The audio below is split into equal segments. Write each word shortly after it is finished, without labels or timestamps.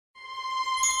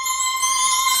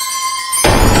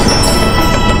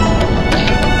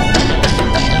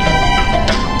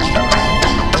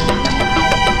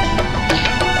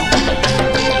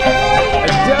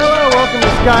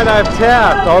Skydive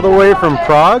Taft all the way from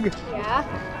Prague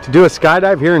Yeah. to do a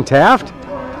skydive here in Taft?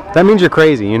 That means you're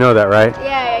crazy, you know that, right?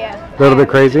 Yeah. A little bit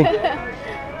crazy?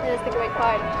 That's the great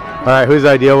part. Alright, whose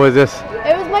idea was this?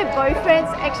 It was my boyfriend's.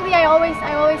 Actually, I always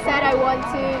said I want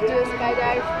to do a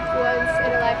skydive once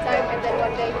in a lifetime, and then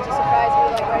one day he just surprised me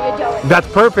like, are you jealous? That's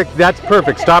perfect, that's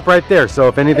perfect. Stop right there. So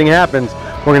if anything happens,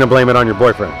 we're going to blame it on your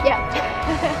boyfriend.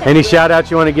 Yeah. Any shout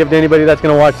outs you want to give to anybody that's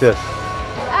going to watch this? No,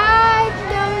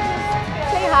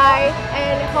 just say hi,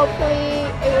 and hopefully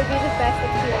it will be the best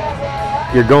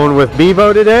experience. You're going with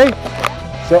Bevo today?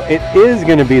 So it is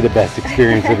going to be the best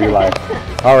experience of your life.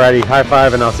 Alrighty, high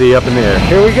five and I'll see you up in the air.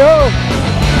 Here we go.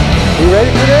 You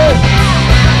ready for this?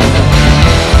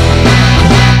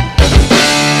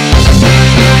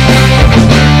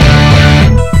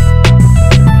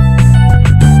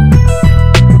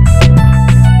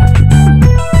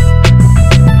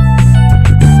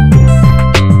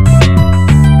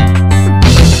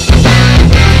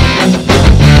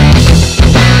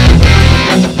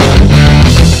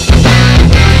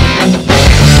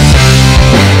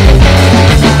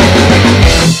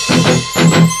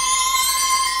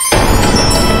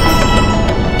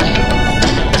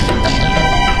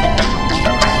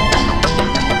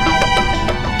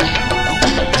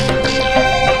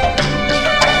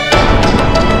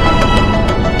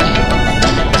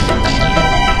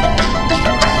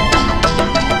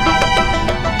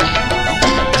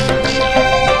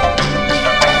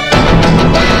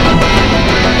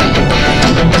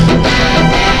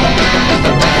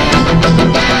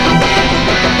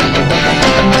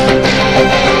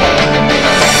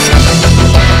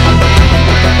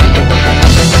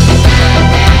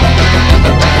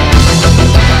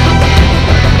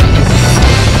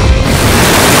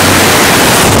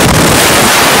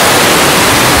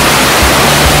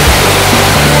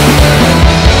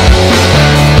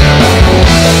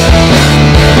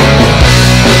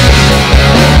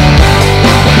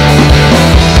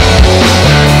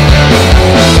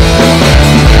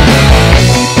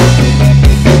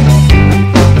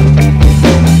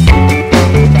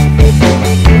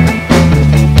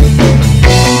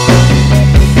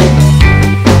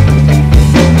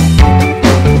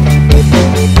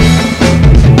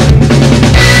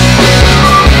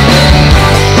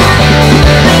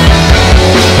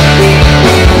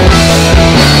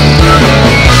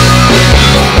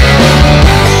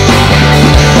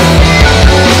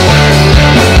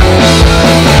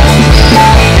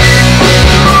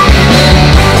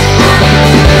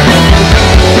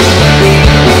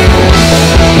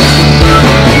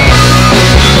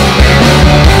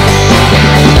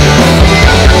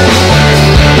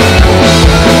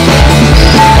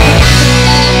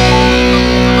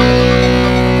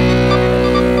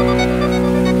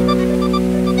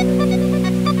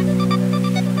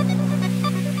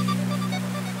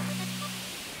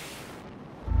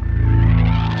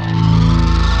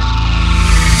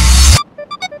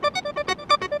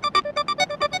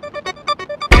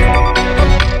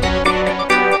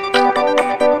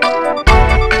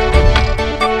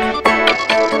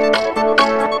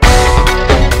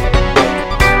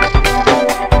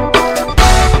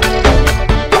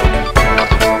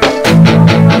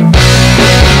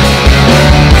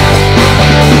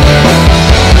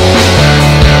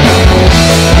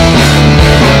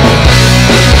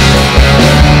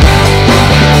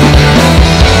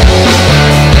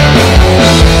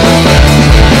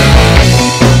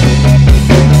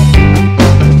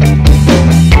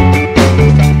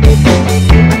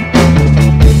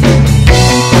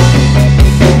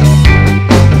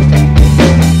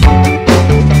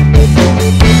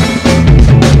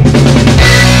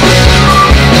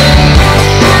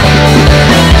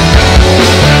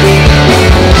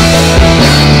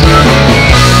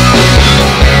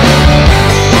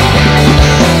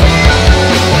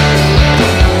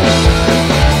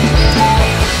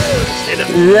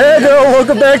 Yeah, girl,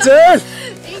 welcome back to Earth.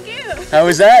 Thank you. How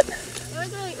was that? It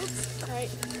was really, oops, sorry.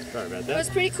 Sorry about It that. was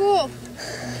pretty cool.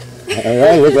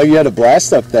 Alright, looked like you had a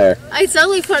blast up there. I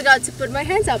totally forgot to put my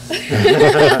hands up.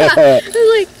 I was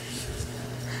like,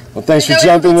 well, thanks for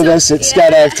jumping with us at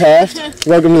Skydive Taft.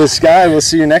 Welcome to the sky. We'll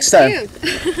see you next time.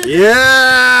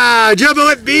 Yeah! Jumping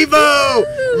with Bevo!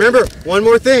 Remember, one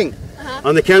more thing.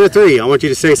 On the count of 3, I want you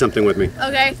to say something with me.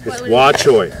 Okay. It's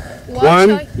Wachoy.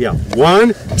 Wachoy? Yeah.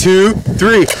 1, 2,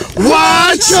 3.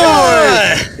 Wachoy!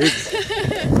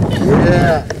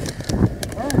 Yeah.